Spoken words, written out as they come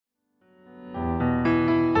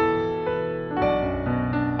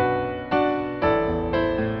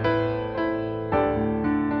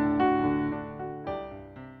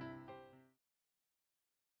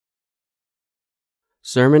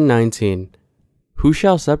Sermon 19. Who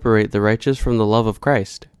shall separate the righteous from the love of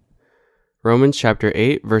Christ? Romans chapter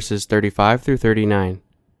 8, verses 35 through 39.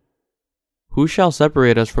 Who shall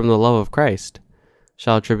separate us from the love of Christ?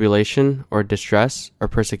 Shall tribulation, or distress, or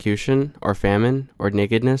persecution, or famine, or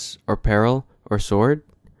nakedness, or peril, or sword?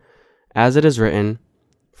 As it is written,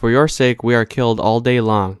 For your sake we are killed all day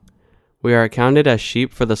long. We are accounted as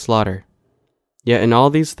sheep for the slaughter. Yet in all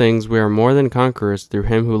these things we are more than conquerors through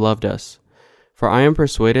him who loved us. For I am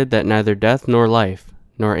persuaded that neither death nor life,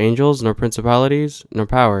 nor angels nor principalities, nor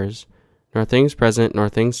powers, nor things present nor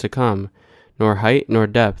things to come, nor height nor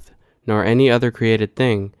depth, nor any other created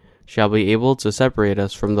thing, shall be able to separate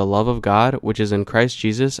us from the love of God which is in Christ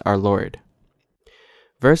Jesus our Lord.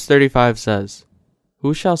 Verse 35 says,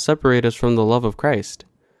 Who shall separate us from the love of Christ?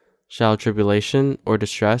 Shall tribulation, or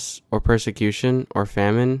distress, or persecution, or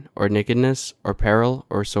famine, or nakedness, or peril,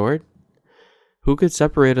 or sword? Who could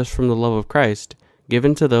separate us from the love of Christ,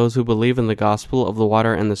 given to those who believe in the gospel of the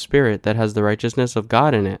water and the Spirit that has the righteousness of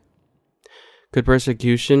God in it? Could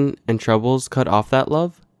persecution and troubles cut off that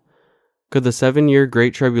love? Could the 7-year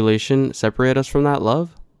Great Tribulation separate us from that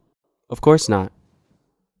love? Of course not.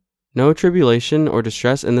 No tribulation or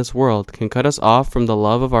distress in this world can cut us off from the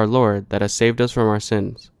love of our Lord that has saved us from our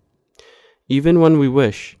sins. Even when we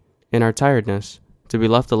wish, in our tiredness, to be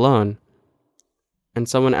left alone, and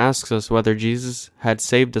someone asks us whether Jesus had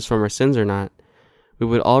saved us from our sins or not, we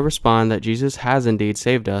would all respond that Jesus has indeed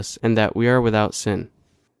saved us and that we are without sin.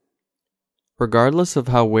 Regardless of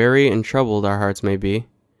how weary and troubled our hearts may be,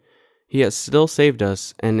 He has still saved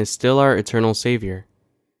us and is still our eternal Savior.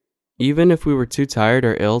 Even if we were too tired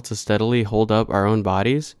or ill to steadily hold up our own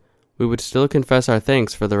bodies, we would still confess our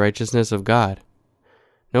thanks for the righteousness of God.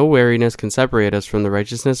 No weariness can separate us from the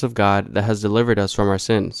righteousness of God that has delivered us from our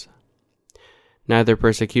sins. Neither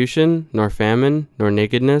persecution, nor famine, nor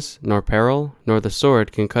nakedness, nor peril, nor the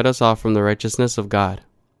sword can cut us off from the righteousness of God.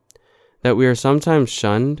 That we are sometimes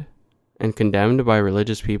shunned and condemned by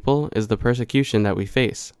religious people is the persecution that we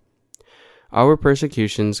face. Our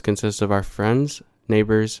persecutions consist of our friends,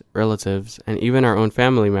 neighbors, relatives, and even our own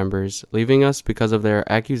family members leaving us because of their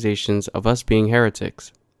accusations of us being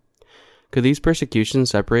heretics. Could these persecutions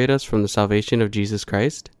separate us from the salvation of Jesus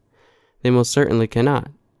Christ? They most certainly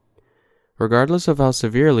cannot. Regardless of how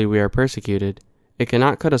severely we are persecuted, it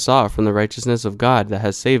cannot cut us off from the righteousness of God that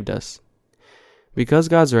has saved us. Because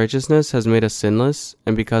God's righteousness has made us sinless,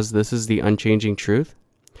 and because this is the unchanging truth,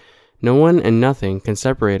 no one and nothing can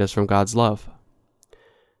separate us from God's love.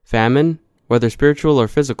 Famine, whether spiritual or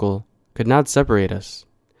physical, could not separate us.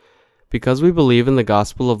 Because we believe in the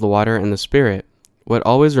gospel of the water and the Spirit, what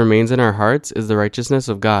always remains in our hearts is the righteousness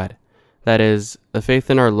of God. That is, the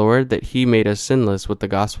faith in our Lord that He made us sinless with the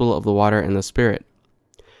gospel of the water and the Spirit.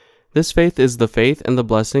 This faith is the faith and the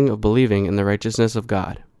blessing of believing in the righteousness of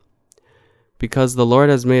God. Because the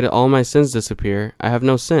Lord has made all my sins disappear, I have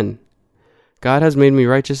no sin. God has made me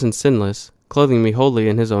righteous and sinless, clothing me wholly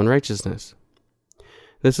in His own righteousness.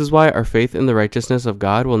 This is why our faith in the righteousness of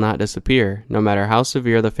God will not disappear, no matter how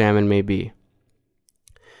severe the famine may be.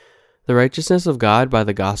 The righteousness of God by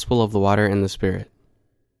the gospel of the water and the Spirit.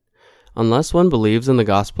 Unless one believes in the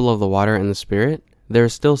gospel of the water and the Spirit, there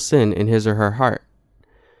is still sin in his or her heart.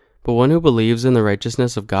 But one who believes in the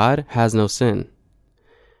righteousness of God has no sin.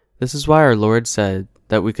 This is why our Lord said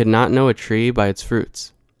that we could not know a tree by its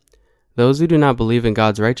fruits. Those who do not believe in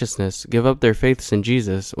God's righteousness give up their faiths in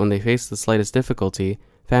Jesus when they face the slightest difficulty,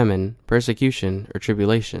 famine, persecution, or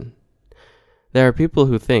tribulation. There are people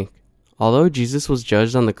who think, although Jesus was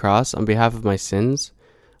judged on the cross on behalf of my sins,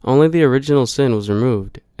 only the original sin was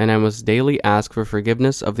removed, and I must daily ask for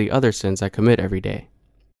forgiveness of the other sins I commit every day.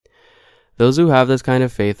 Those who have this kind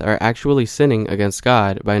of faith are actually sinning against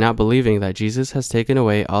God by not believing that Jesus has taken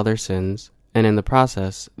away all their sins, and in the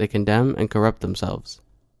process, they condemn and corrupt themselves.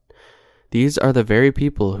 These are the very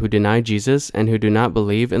people who deny Jesus and who do not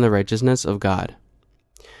believe in the righteousness of God.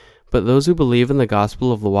 But those who believe in the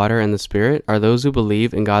gospel of the water and the Spirit are those who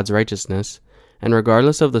believe in God's righteousness, and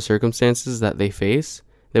regardless of the circumstances that they face,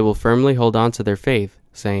 they will firmly hold on to their faith,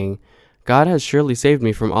 saying, God has surely saved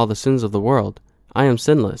me from all the sins of the world. I am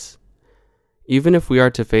sinless. Even if we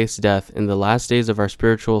are to face death in the last days of our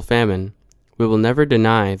spiritual famine, we will never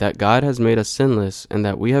deny that God has made us sinless and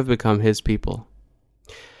that we have become His people.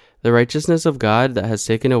 The righteousness of God that has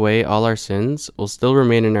taken away all our sins will still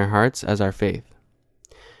remain in our hearts as our faith.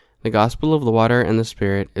 The gospel of the water and the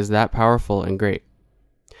Spirit is that powerful and great.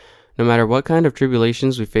 No matter what kind of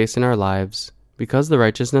tribulations we face in our lives, because the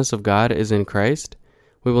righteousness of God is in Christ,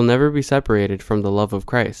 we will never be separated from the love of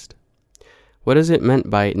Christ. What is it meant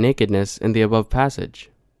by nakedness in the above passage?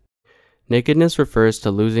 Nakedness refers to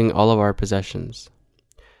losing all of our possessions.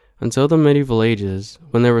 Until the medieval ages,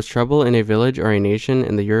 when there was trouble in a village or a nation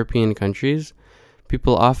in the European countries,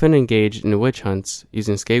 people often engaged in witch hunts,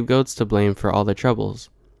 using scapegoats to blame for all their troubles.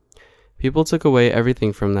 People took away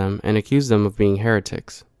everything from them and accused them of being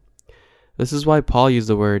heretics. This is why Paul used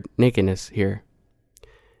the word nakedness here.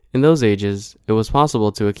 In those ages, it was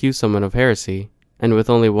possible to accuse someone of heresy, and with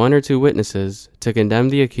only 1 or 2 witnesses, to condemn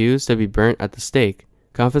the accused to be burnt at the stake,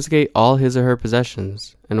 confiscate all his or her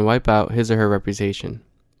possessions, and wipe out his or her reputation.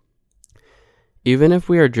 Even if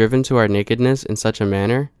we are driven to our nakedness in such a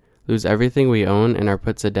manner, lose everything we own, and are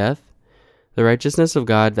put to death, the righteousness of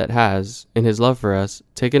God that has, in his love for us,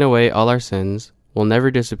 taken away all our sins, will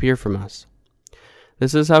never disappear from us.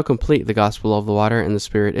 This is how complete the gospel of the water and the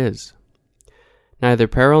Spirit is. Neither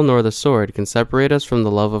peril nor the sword can separate us from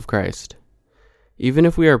the love of Christ. Even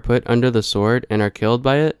if we are put under the sword and are killed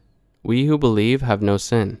by it, we who believe have no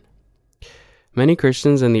sin. Many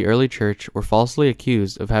Christians in the early church were falsely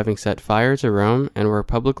accused of having set fire to Rome and were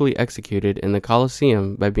publicly executed in the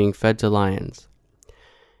Colosseum by being fed to lions.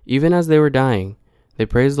 Even as they were dying, they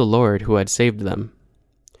praised the Lord who had saved them.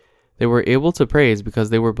 They were able to praise because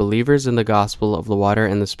they were believers in the gospel of the water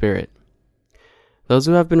and the Spirit. Those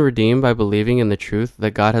who have been redeemed by believing in the truth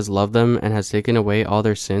that God has loved them and has taken away all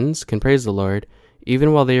their sins can praise the Lord,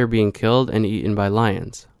 even while they are being killed and eaten by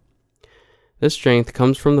lions. This strength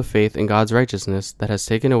comes from the faith in God's righteousness that has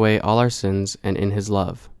taken away all our sins and in his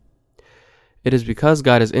love. It is because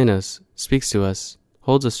God is in us, speaks to us,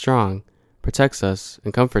 holds us strong, protects us,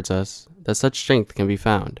 and comforts us that such strength can be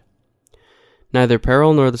found. Neither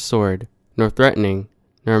peril nor the sword, nor threatening,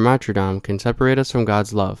 nor martyrdom can separate us from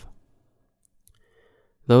God's love.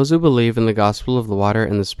 Those who believe in the gospel of the water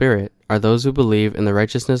and the Spirit are those who believe in the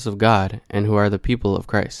righteousness of God and who are the people of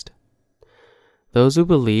Christ. Those who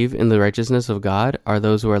believe in the righteousness of God are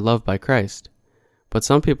those who are loved by Christ. But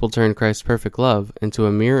some people turn Christ's perfect love into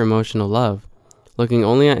a mere emotional love, looking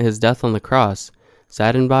only at his death on the cross,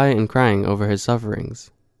 saddened by and crying over his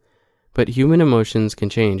sufferings. But human emotions can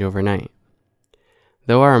change overnight.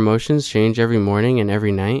 Though our emotions change every morning and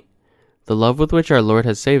every night, the love with which our Lord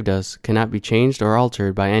has saved us cannot be changed or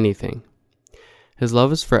altered by anything. His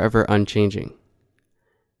love is forever unchanging.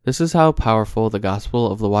 This is how powerful the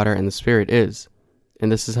gospel of the water and the Spirit is,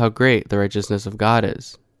 and this is how great the righteousness of God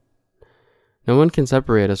is. No one can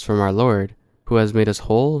separate us from our Lord, who has made us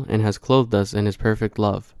whole and has clothed us in his perfect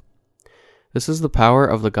love. This is the power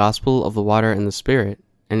of the gospel of the water and the Spirit,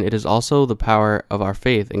 and it is also the power of our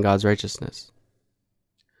faith in God's righteousness.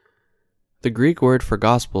 The Greek word for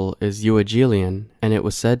gospel is euangelion, and it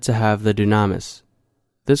was said to have the dunamis.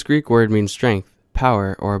 This Greek word means strength,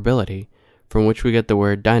 power, or ability, from which we get the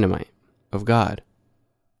word dynamite, of God.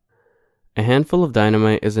 A handful of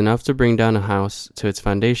dynamite is enough to bring down a house to its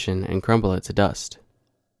foundation and crumble it to dust.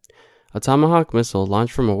 A Tomahawk missile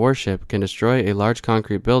launched from a warship can destroy a large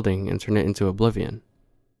concrete building and turn it into oblivion.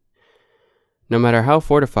 No matter how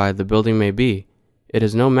fortified the building may be, it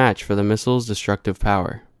is no match for the missile's destructive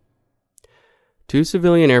power. 2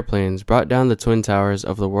 civilian airplanes brought down the Twin Towers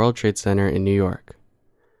of the World Trade Center in New York.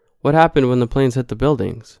 What happened when the planes hit the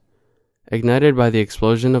buildings? Ignited by the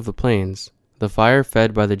explosion of the planes, the fire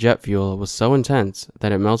fed by the jet fuel was so intense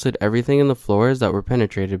that it melted everything in the floors that were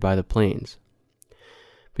penetrated by the planes.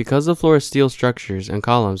 Because the floor's steel structures and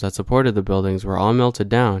columns that supported the buildings were all melted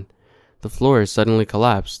down, the floors suddenly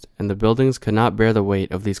collapsed, and the buildings could not bear the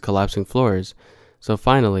weight of these collapsing floors, so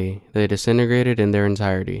finally they disintegrated in their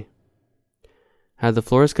entirety. Had the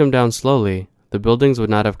floors come down slowly, the buildings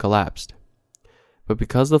would not have collapsed. But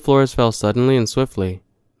because the floors fell suddenly and swiftly,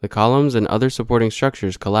 the columns and other supporting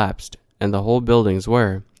structures collapsed, and the whole buildings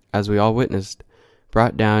were, as we all witnessed,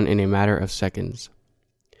 brought down in a matter of seconds.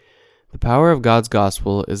 The power of God's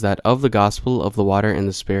gospel is that of the gospel of the water and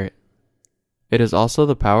the Spirit. It is also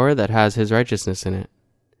the power that has his righteousness in it.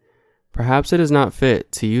 Perhaps it is not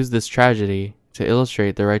fit to use this tragedy to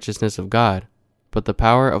illustrate the righteousness of God, but the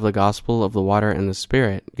power of the gospel of the water and the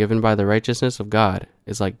Spirit given by the righteousness of God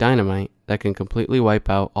is like dynamite that can completely wipe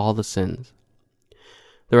out all the sins.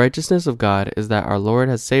 The righteousness of God is that our Lord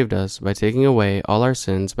has saved us by taking away all our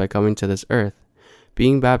sins by coming to this earth,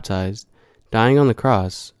 being baptized, dying on the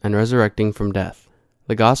cross, and resurrecting from death.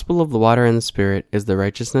 The gospel of the water and the Spirit is the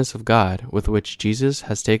righteousness of God with which Jesus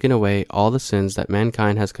has taken away all the sins that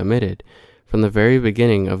mankind has committed from the very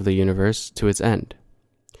beginning of the universe to its end.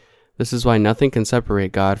 This is why nothing can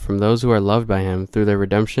separate God from those who are loved by him through their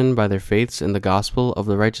redemption by their faiths in the gospel of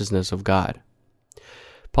the righteousness of God.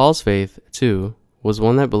 Paul's faith, too, was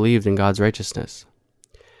one that believed in God's righteousness.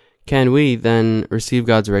 Can we, then, receive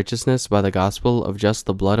God's righteousness by the gospel of just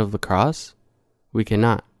the blood of the cross? We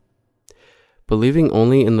cannot. Believing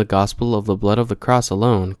only in the gospel of the blood of the cross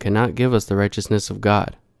alone cannot give us the righteousness of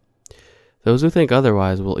God. Those who think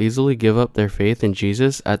otherwise will easily give up their faith in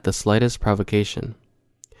Jesus at the slightest provocation.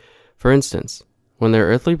 For instance, when their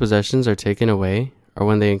earthly possessions are taken away, or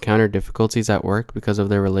when they encounter difficulties at work because of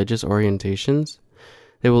their religious orientations,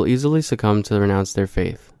 they will easily succumb to renounce their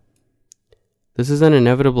faith. This is an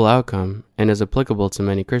inevitable outcome and is applicable to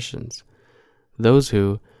many Christians. Those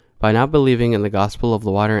who, by not believing in the gospel of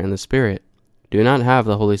the water and the Spirit, do not have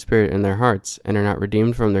the Holy Spirit in their hearts and are not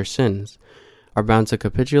redeemed from their sins, are bound to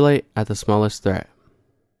capitulate at the smallest threat.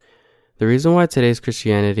 The reason why today's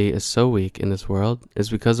Christianity is so weak in this world is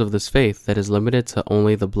because of this faith that is limited to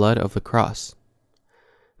only the blood of the cross.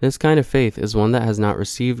 This kind of faith is one that has not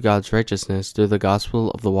received God's righteousness through the gospel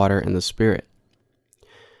of the water and the Spirit.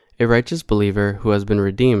 A righteous believer who has been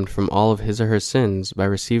redeemed from all of his or her sins by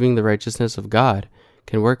receiving the righteousness of God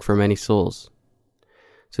can work for many souls.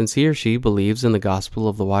 Since he or she believes in the gospel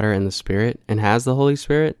of the water and the Spirit and has the Holy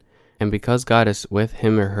Spirit, and because God is with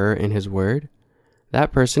him or her in his word,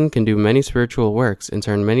 that person can do many spiritual works and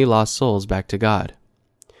turn many lost souls back to God.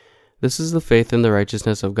 This is the faith in the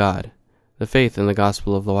righteousness of God, the faith in the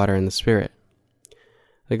gospel of the water and the Spirit.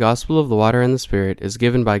 The gospel of the water and the Spirit is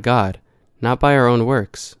given by God, not by our own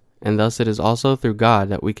works, and thus it is also through God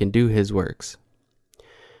that we can do his works.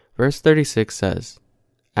 Verse 36 says,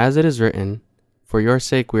 "As it is written, for your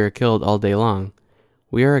sake we are killed all day long.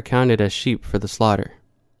 We are accounted as sheep for the slaughter."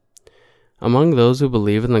 Among those who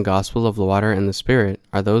believe in the gospel of the water and the Spirit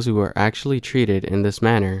are those who are actually treated in this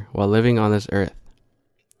manner while living on this earth.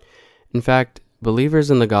 In fact,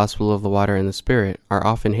 believers in the gospel of the water and the Spirit are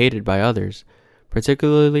often hated by others,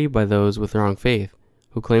 particularly by those with wrong faith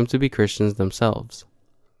who claim to be Christians themselves.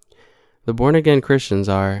 The born-again Christians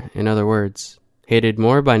are, in other words, hated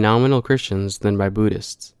more by nominal Christians than by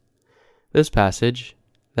Buddhists. This passage,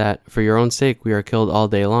 that for your own sake we are killed all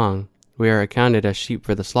day long, we are accounted as sheep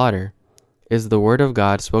for the slaughter, is the word of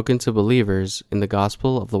God spoken to believers in the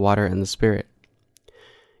gospel of the water and the Spirit.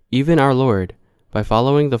 Even our Lord, by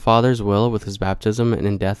following the Father's will with his baptism and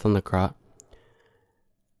in death on the cross,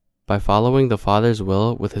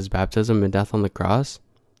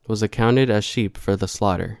 was accounted as sheep for the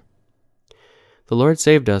slaughter. The Lord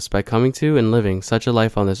saved us by coming to and living such a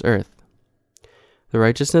life on this earth. The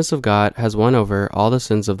righteousness of God has won over all the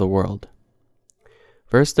sins of the world.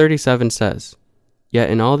 Verse 37 says, "Yet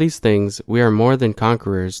in all these things we are more than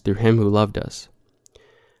conquerors through him who loved us."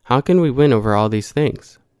 How can we win over all these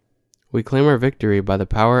things? We claim our victory by the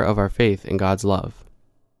power of our faith in God's love.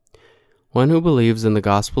 One who believes in the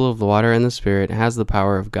gospel of the water and the Spirit has the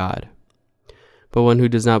power of God. But one who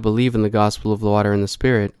does not believe in the gospel of the water and the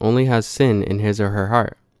Spirit only has sin in his or her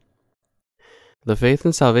heart. The faith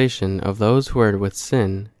and salvation of those who are with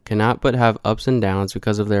sin cannot but have ups and downs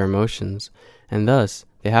because of their emotions, and thus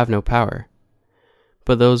they have no power.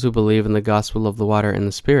 But those who believe in the gospel of the water and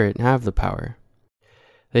the Spirit have the power.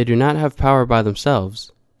 They do not have power by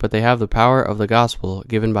themselves, but they have the power of the gospel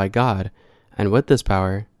given by God, and with this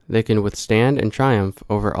power they can withstand and triumph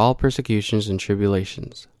over all persecutions and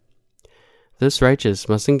tribulations. This righteous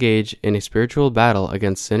must engage in a spiritual battle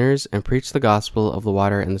against sinners and preach the gospel of the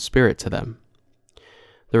water and the Spirit to them.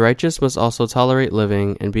 The righteous must also tolerate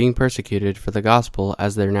living and being persecuted for the gospel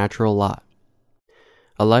as their natural lot.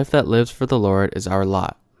 A life that lives for the Lord is our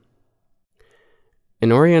lot.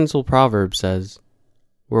 An Oriental proverb says,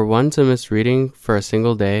 "Were one to miss reading for a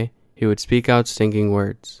single day, he would speak out stinking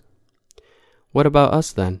words." What about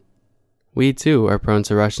us then? We too are prone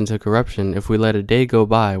to rush into corruption if we let a day go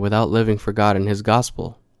by without living for God and his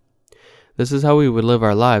gospel. This is how we would live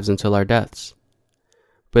our lives until our deaths.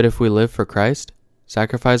 But if we live for Christ,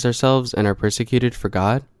 sacrifice ourselves and are persecuted for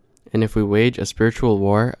God, and if we wage a spiritual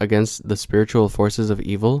war against the spiritual forces of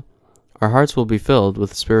evil, our hearts will be filled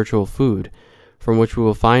with spiritual food, from which we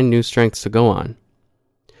will find new strengths to go on.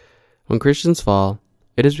 When Christians fall,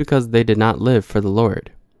 it is because they did not live for the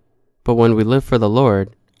Lord. But when we live for the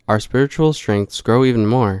Lord, our spiritual strengths grow even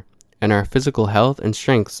more, and our physical health and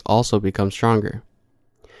strengths also become stronger.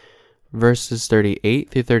 Verses 38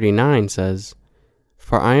 through 39 says,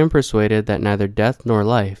 "For I am persuaded that neither death nor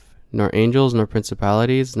life, nor angels nor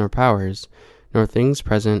principalities nor powers, nor things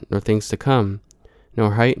present nor things to come,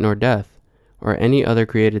 nor height nor depth, or any other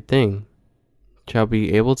created thing, shall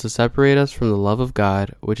be able to separate us from the love of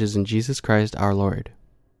God which is in Jesus Christ our Lord."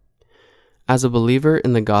 As a believer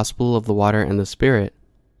in the gospel of the water and the Spirit,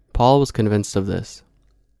 Paul was convinced of this.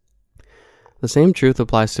 The same truth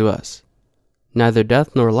applies to us. Neither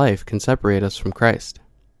death nor life can separate us from Christ.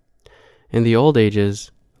 In the old ages,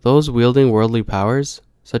 those wielding worldly powers,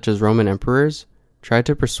 such as Roman emperors, tried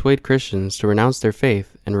to persuade Christians to renounce their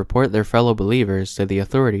faith and report their fellow believers to the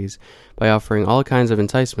authorities by offering all kinds of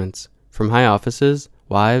enticements, from high offices,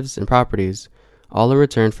 wives, and properties, all in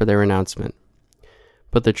return for their renouncement.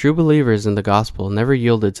 But the true believers in the gospel never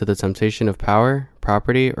yielded to the temptation of power,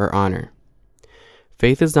 property, or honor.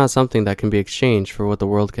 Faith is not something that can be exchanged for what the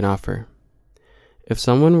world can offer. If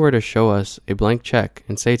someone were to show us a blank check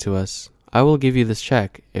and say to us, "I will give you this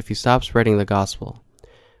check if you stop spreading the gospel,"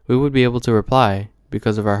 we would be able to reply,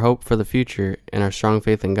 because of our hope for the future and our strong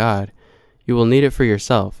faith in God, "You will need it for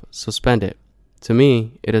yourself, so spend it. To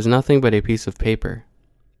me, it is nothing but a piece of paper."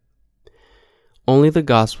 Only the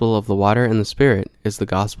gospel of the water and the Spirit is the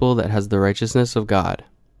gospel that has the righteousness of God.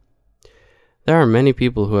 There are many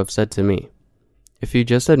people who have said to me, "If you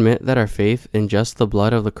just admit that our faith in just the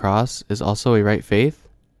blood of the cross is also a right faith,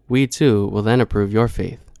 we too will then approve your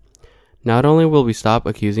faith. Not only will we stop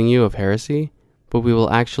accusing you of heresy, but we will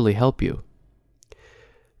actually help you."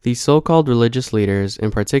 These so-called religious leaders in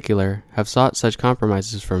particular have sought such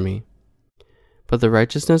compromises from me. But the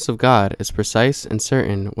righteousness of God is precise and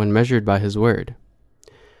certain when measured by His word.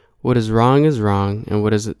 What is wrong, and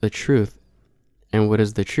what is the truth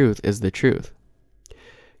is the truth.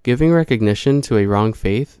 Giving recognition to a wrong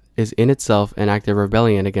faith is in itself an act of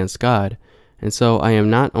rebellion against God, and so I am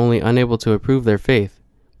not only unable to approve their faith,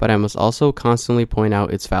 but I must also constantly point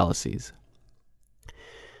out its fallacies.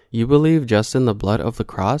 You believe just in the blood of the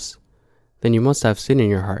cross? Then you must have sin in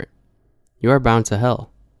your heart. You are bound to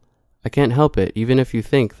hell. I can't help it, even if you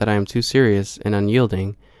think that I am too serious and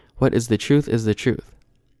unyielding. What is the truth is the truth.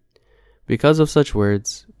 Because of such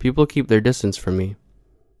words, people keep their distance from me.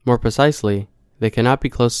 More precisely, they cannot be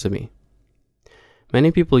close to me.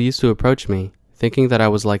 Many people used to approach me, thinking that I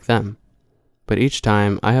was like them. But each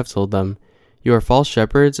time I have told them, "You are false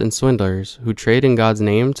shepherds and swindlers who trade in God's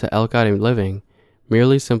name to eke out a living,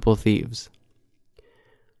 merely simple thieves."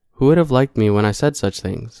 Who would have liked me when I said such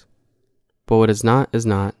things? But what is not,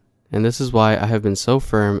 and this is why I have been so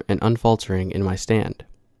firm and unfaltering in my stand.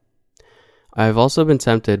 I have also been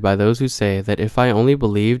tempted by those who say that if I only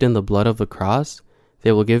believed in the blood of the cross,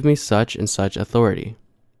 they will give me such and such authority.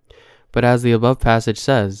 But as the above passage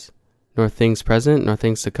says, "Nor things present, nor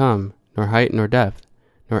things to come, nor height, nor depth,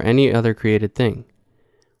 nor any other created thing."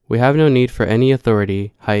 We have no need for any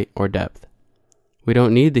authority, height, or depth. We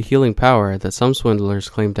don't need the healing power that some swindlers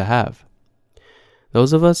claim to have.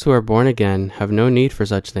 Those of us who are born again have no need for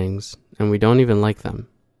such things, and we don't even like them.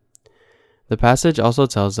 The passage also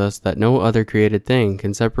tells us that no other created thing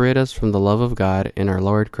can separate us from the love of God in our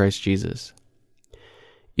Lord Christ Jesus.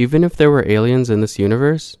 Even if there were aliens in this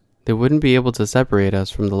universe, they wouldn't be able to separate us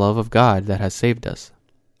from the love of God that has saved us.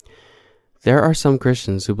 There are some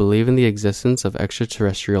Christians who believe in the existence of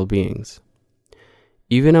extraterrestrial beings.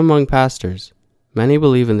 Even among pastors, many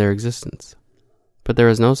believe in their existence, but there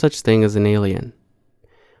is no such thing as an alien.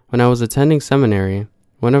 When I was attending seminary,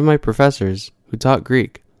 one of my professors, who taught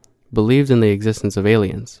Greek, believed in the existence of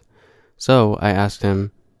aliens. So I asked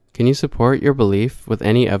him, "Can you support your belief with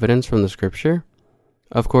any evidence from the scripture?"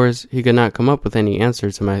 Of course, he could not come up with any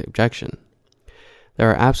answer to my objection. There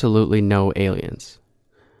are absolutely no aliens.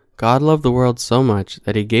 God loved the world so much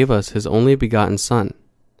that He gave us His only begotten Son.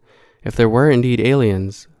 If there were indeed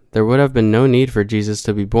aliens, there would have been no need for Jesus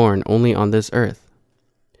to be born only on this earth.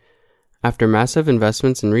 After massive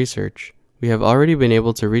investments in research, we have already been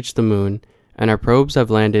able to reach the moon, and our probes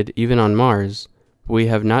have landed even on Mars, but we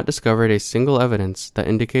have not discovered a single evidence that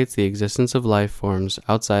indicates the existence of life forms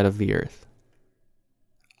outside of the earth.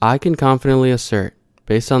 I can confidently assert,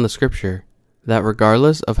 based on the scripture, that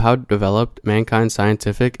regardless of how developed mankind's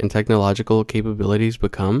scientific and technological capabilities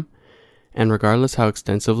become, and regardless how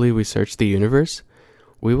extensively we search the universe,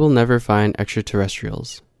 we will never find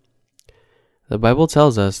extraterrestrials. The Bible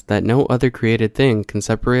tells us that no other created thing can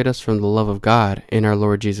separate us from the love of God in our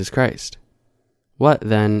Lord Jesus Christ. What,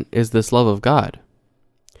 then, is this love of God?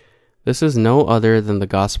 This is no other than the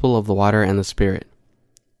gospel of the water and the Spirit.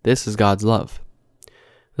 This is God's love.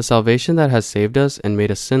 The salvation that has saved us and made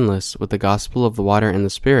us sinless with the gospel of the water and the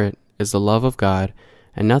Spirit is the love of God,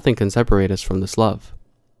 and nothing can separate us from this love.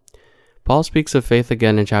 Paul speaks of faith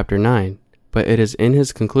again in chapter 9, but it is in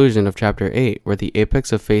his conclusion of chapter 8 where the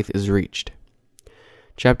apex of faith is reached.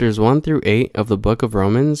 Chapters 1 through 8 of the book of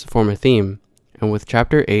Romans form a theme, and with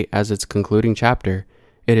chapter 8 as its concluding chapter,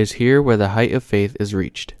 it is here where the height of faith is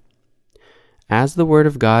reached. As the Word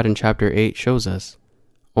of God in chapter 8 shows us,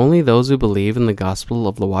 only those who believe in the gospel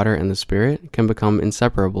of the water and the Spirit can become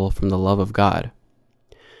inseparable from the love of God.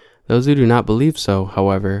 Those who do not believe so,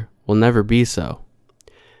 however, will never be so.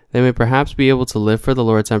 They may perhaps be able to live for the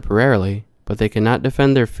Lord temporarily, but they cannot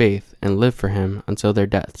defend their faith and live for Him until their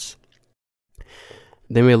deaths.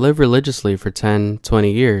 They may live religiously for 10,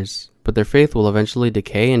 20 years, but their faith will eventually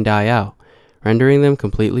decay and die out, rendering them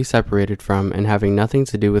completely separated from and having nothing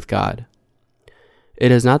to do with God.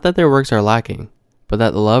 It is not that their works are lacking, but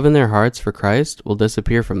that the love in their hearts for Christ will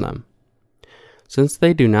disappear from them. Since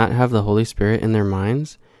they do not have the Holy Spirit in their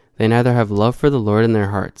minds, they neither have love for the Lord in their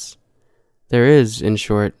hearts. There is, in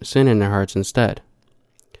short, sin in their hearts instead.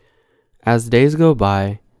 As days go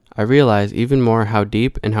by, I realize even more how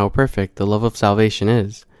deep and how perfect the love of salvation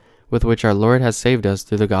is, with which our Lord has saved us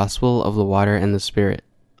through the gospel of the water and the Spirit.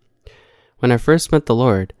 When I first met the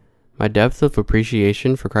Lord, my depth of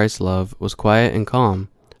appreciation for Christ's love was quiet and calm,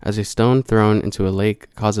 as a stone thrown into a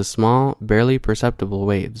lake causes small, barely perceptible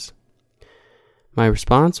waves. My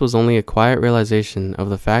response was only a quiet realization of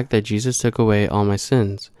the fact that Jesus took away all my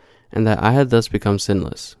sins, and that I had thus become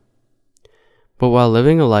sinless. But while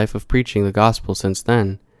living a life of preaching the gospel since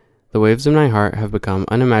then, the waves in my heart have become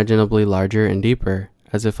unimaginably larger and deeper,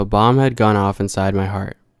 as if a bomb had gone off inside my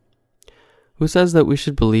heart. Who says that we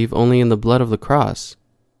should believe only in the blood of the cross?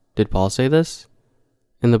 Did Paul say this?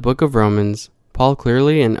 In the book of Romans, Paul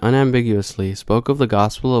clearly and unambiguously spoke of the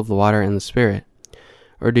gospel of the water and the Spirit.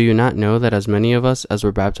 Or do you not know that as many of us as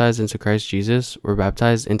were baptized into Christ Jesus were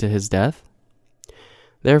baptized into his death?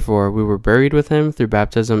 Therefore we were buried with him through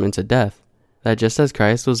baptism into death, that just as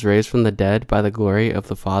Christ was raised from the dead by the glory of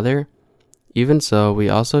the Father, even so we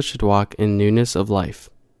also should walk in newness of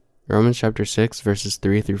life. Romans chapter 6 verses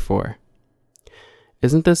 3 through 4.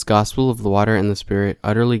 Isn't this gospel of the water and the Spirit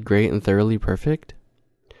utterly great and thoroughly perfect?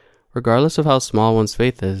 Regardless of how small one's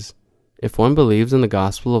faith is, if one believes in the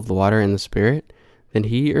gospel of the water and the Spirit, then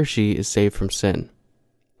he or she is saved from sin.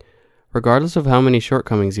 Regardless of how many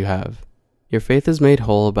shortcomings you have, your faith is made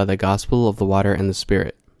whole by the gospel of the water and the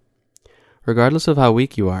Spirit. Regardless of how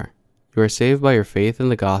weak you are saved by your faith in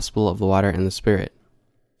the gospel of the water and the Spirit.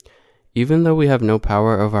 Even though we have no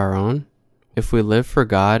power of our own, if we live for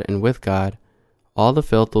God and with God, all the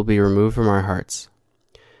filth will be removed from our hearts.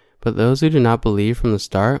 But those who do not believe from the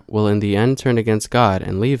start will in the end turn against God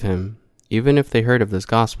and leave him, even if they heard of this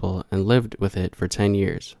gospel and lived with it for 10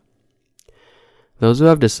 years. Those who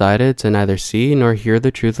have decided to neither see nor hear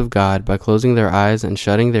the truth of God by closing their eyes and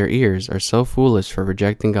shutting their ears are so foolish for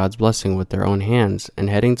rejecting God's blessing with their own hands and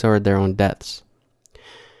heading toward their own deaths.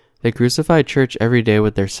 They crucify church every day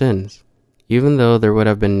with their sins, even though there would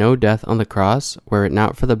have been no death on the cross were it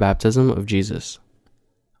not for the baptism of Jesus.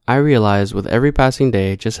 I realize with every passing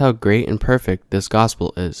day just how great and perfect this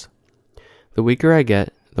gospel is. The weaker I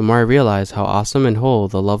get, the more I realize how awesome and whole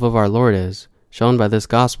the love of our Lord is, shown by this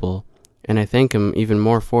gospel, and I thank him even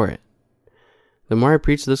more for it. The more I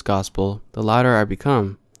preach this gospel, the louder I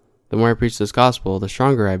become. The more I preach this gospel, the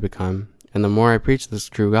stronger I become, and the more I preach this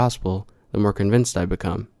true gospel, the more convinced I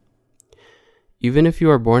become. Even if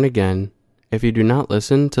you are born again, if you do not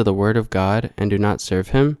listen to the word of God and do not serve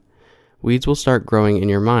him, weeds will start growing in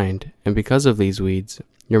your mind, and because of these weeds,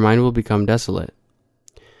 your mind will become desolate.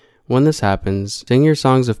 When this happens, sing your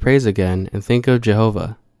songs of praise again and think of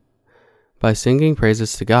Jehovah. By singing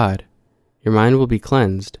praises to God, your mind will be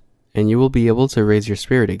cleansed, and you will be able to raise your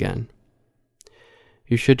spirit again.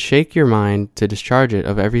 You should shake your mind to discharge it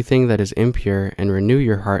of everything that is impure and renew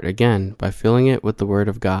your heart again by filling it with the word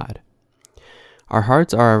of God. Our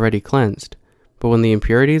hearts are already cleansed, but when the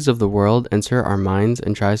impurities of the world enter our minds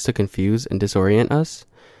and tries to confuse and disorient us,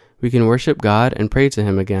 we can worship God and pray to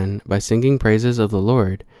him again by singing praises of the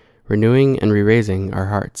Lord, renewing and re-raising our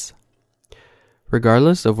hearts.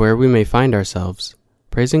 Regardless of where we may find ourselves,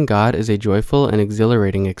 praising God is a joyful and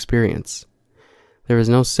exhilarating experience. There is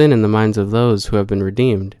no sin in the minds of those who have been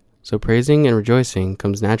redeemed, so praising and rejoicing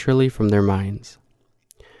comes naturally from their minds.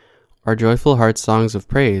 Our joyful heart songs of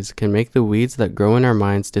praise can make the weeds that grow in our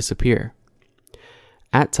minds disappear.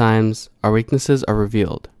 At times, our weaknesses are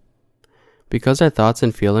revealed. Because our thoughts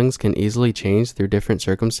and feelings can easily change through different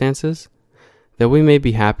circumstances, though we may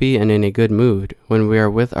be happy and in a good mood when we are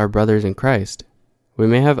with our brothers in Christ, we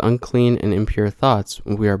may have unclean and impure thoughts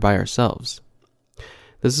when we are by ourselves.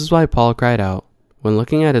 This is why Paul cried out, when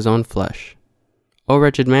looking at his own flesh, "O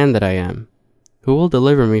wretched man that I am, who will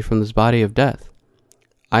deliver me from this body of death?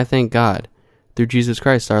 I thank God, through Jesus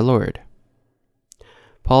Christ our Lord."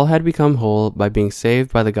 Paul had become whole by being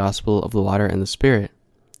saved by the gospel of the water and the Spirit,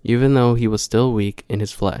 even though he was still weak in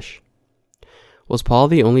his flesh. Was Paul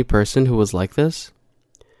the only person who was like this?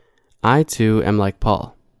 I too am like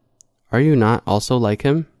Paul. Are you not also like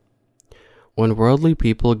him? When worldly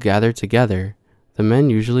people gather together, the men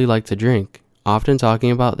usually like to drink, often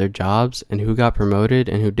talking about their jobs and who got promoted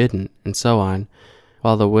and who didn't, and so on,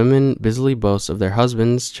 while the women busily boast of their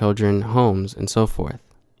husbands, children, homes, and so forth.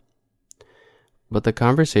 but the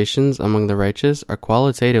conversations among the righteous are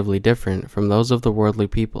qualitatively different from those of the worldly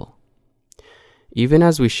people. Even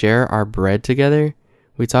as we share our bread together,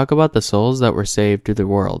 we talk about the souls that were saved through the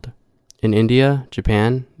world, in India,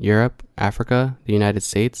 Japan, Europe, Africa, the United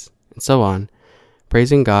States, and so on,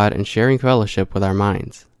 praising God and sharing fellowship with our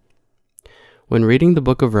minds. When reading the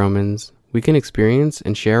book of Romans, we can experience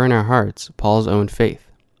and share in our hearts Paul's own faith.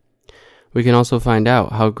 We can also find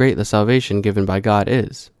out how great the salvation given by God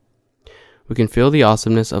is. We can feel the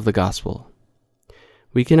awesomeness of the gospel.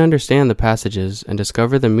 We can understand the passages and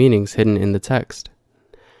discover the meanings hidden in the text.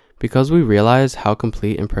 Because we realize how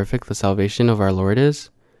complete and perfect the salvation of our Lord is,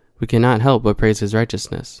 we cannot help but praise his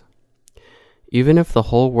righteousness. Even if the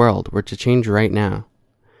whole world were to change right now,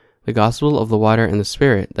 the gospel of the water and the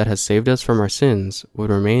Spirit that has saved us from our sins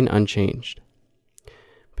would remain unchanged.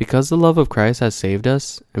 Because the love of Christ has saved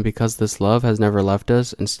us, and because this love has never left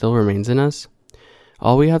us and still remains in us,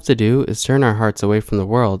 all we have to do is turn our hearts away from the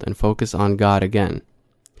world and focus on God again.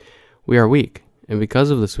 We are weak, and because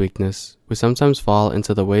of this weakness, we sometimes fall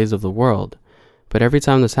into the ways of the world, but every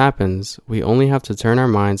time this happens, we only have to turn our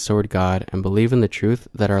minds toward God and believe in the truth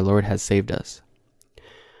that our Lord has saved us.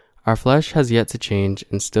 Our flesh has yet to change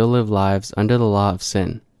and still live lives under the law of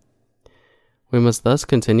sin. We must thus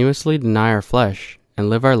continuously deny our flesh and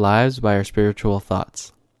live our lives by our spiritual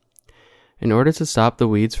thoughts. In order to stop the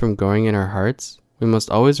weeds from growing in our hearts, we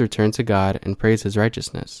must always return to God and praise his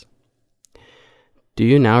righteousness. Do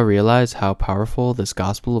you now realize how powerful this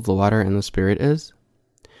gospel of the water and the Spirit is?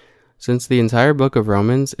 Since the entire book of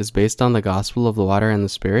Romans is based on the gospel of the water and the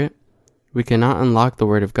Spirit, we cannot unlock the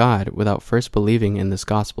Word of God without first believing in this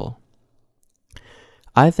gospel.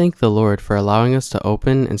 I thank the Lord for allowing us to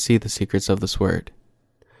open and see the secrets of this Word.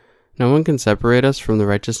 No one can separate us from the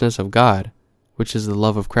righteousness of God, which is the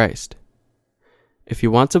love of Christ. If you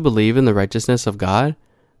want to believe in the righteousness of God,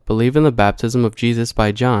 believe in the baptism of Jesus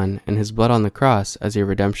by John and his blood on the cross as your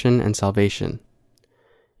redemption and salvation.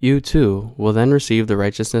 You, too, will then receive the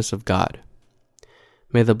righteousness of God.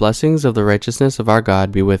 May the blessings of the righteousness of our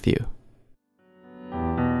God be with you.